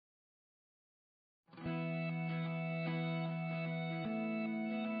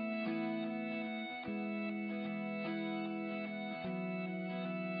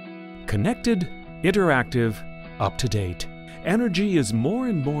Connected, interactive, up-to-date. Energy is more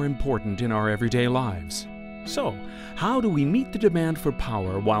and more important in our everyday lives. So, how do we meet the demand for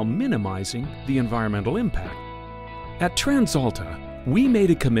power while minimizing the environmental impact? At TransAlta, we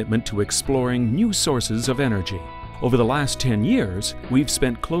made a commitment to exploring new sources of energy. Over the last 10 years, we've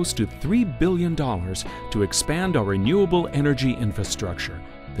spent close to $3 billion to expand our renewable energy infrastructure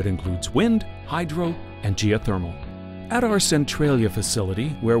that includes wind, hydro, and geothermal. At our Centralia facility,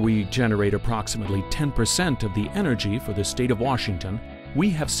 where we generate approximately 10% of the energy for the state of Washington, we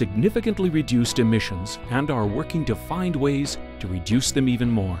have significantly reduced emissions and are working to find ways to reduce them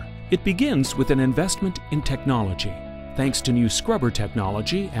even more. It begins with an investment in technology. Thanks to new scrubber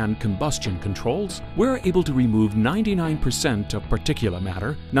technology and combustion controls, we're able to remove 99% of particulate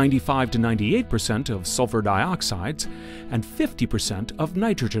matter, 95 to 98% of sulfur dioxides, and 50% of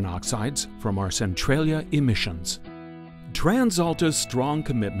nitrogen oxides from our Centralia emissions. TransAlta's strong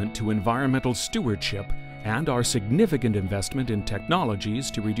commitment to environmental stewardship and our significant investment in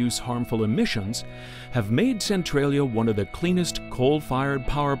technologies to reduce harmful emissions have made Centralia one of the cleanest coal-fired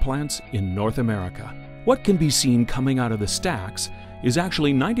power plants in North America. What can be seen coming out of the stacks is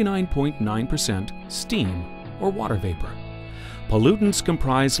actually 99.9% steam or water vapor. Pollutants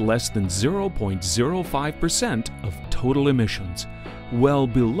comprise less than 0.05% of total emissions, well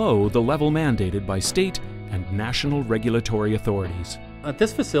below the level mandated by state and national regulatory authorities. At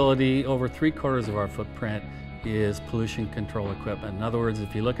this facility, over 3/4 of our footprint is pollution control equipment. In other words,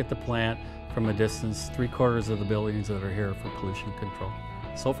 if you look at the plant from a distance, 3/4 of the buildings that are here are for pollution control.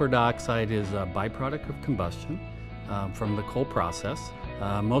 Sulfur dioxide is a byproduct of combustion from the coal process.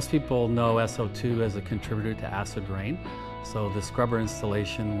 Most people know SO2 as a contributor to acid rain. So the scrubber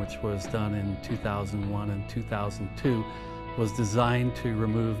installation, which was done in 2001 and 2002, was designed to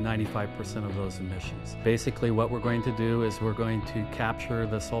remove 95% of those emissions. Basically what we're going to do is we're going to capture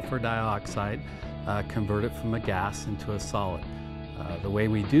the sulfur dioxide, convert it from a gas into a solid. The way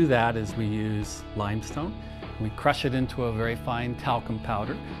we do that is we use limestone. We crush it into a very fine talcum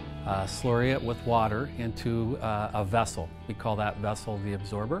powder, slurry it with water into a vessel. We call that vessel the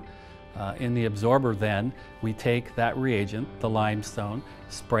absorber. In the absorber then, we take that reagent, the limestone,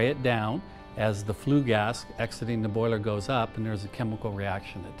 spray it down. As the flue gas exiting the boiler goes up, and there's a chemical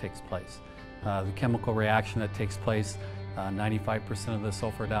reaction that takes place. The chemical reaction that takes place, 95% of the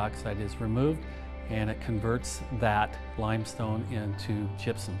sulfur dioxide is removed, and it converts that limestone into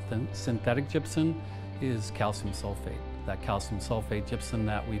gypsum. Synthetic gypsum is calcium sulfate. That calcium sulfate gypsum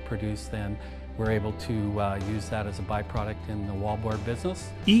that we produce then, we're able to use that as a byproduct in the wallboard business.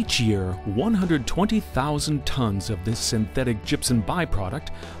 Each year, 120,000 tons of this synthetic gypsum byproduct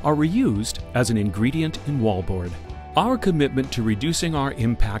are reused as an ingredient in wallboard. Our commitment to reducing our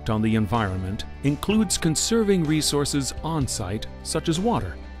impact on the environment includes conserving resources on-site, such as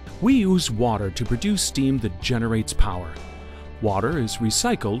water. We use water to produce steam that generates power. Water is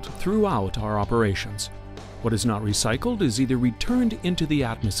recycled throughout our operations. What is not recycled is either returned into the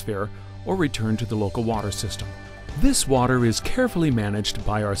atmosphere or returned to the local water system. This water is carefully managed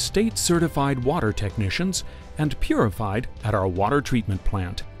by our state-certified water technicians and purified at our water treatment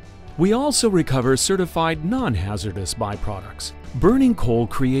plant. We also recover certified non-hazardous byproducts. Burning coal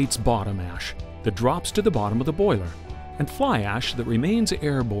creates bottom ash that drops to the bottom of the boiler, and fly ash that remains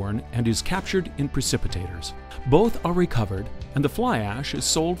airborne and is captured in precipitators. Both are recovered, and the fly ash is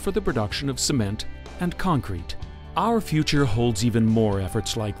sold for the production of cement and concrete. Our future holds even more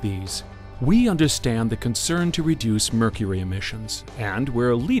efforts like these. We understand the concern to reduce mercury emissions, and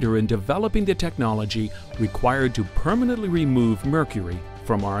we're a leader in developing the technology required to permanently remove mercury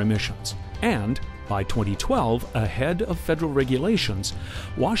from our emissions. And by 2012, ahead of federal regulations,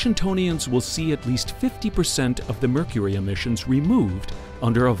 Washingtonians will see at least 50% of the mercury emissions removed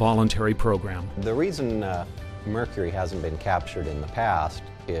under a voluntary program. The reason mercury hasn't been captured in the past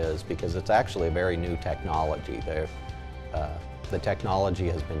is because it's actually a very new technology. The technology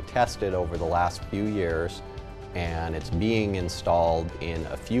has been tested over the last few years, and it's being installed in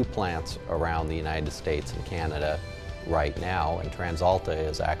a few plants around the United States and Canada right now, and TransAlta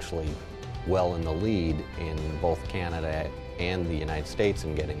is actually well in the lead in both Canada and the United States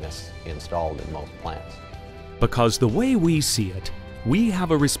in getting this installed in most plants. Because the way we see it, we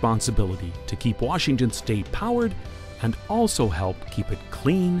have a responsibility to keep Washington State powered and also help keep it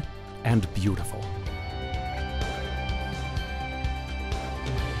clean and beautiful.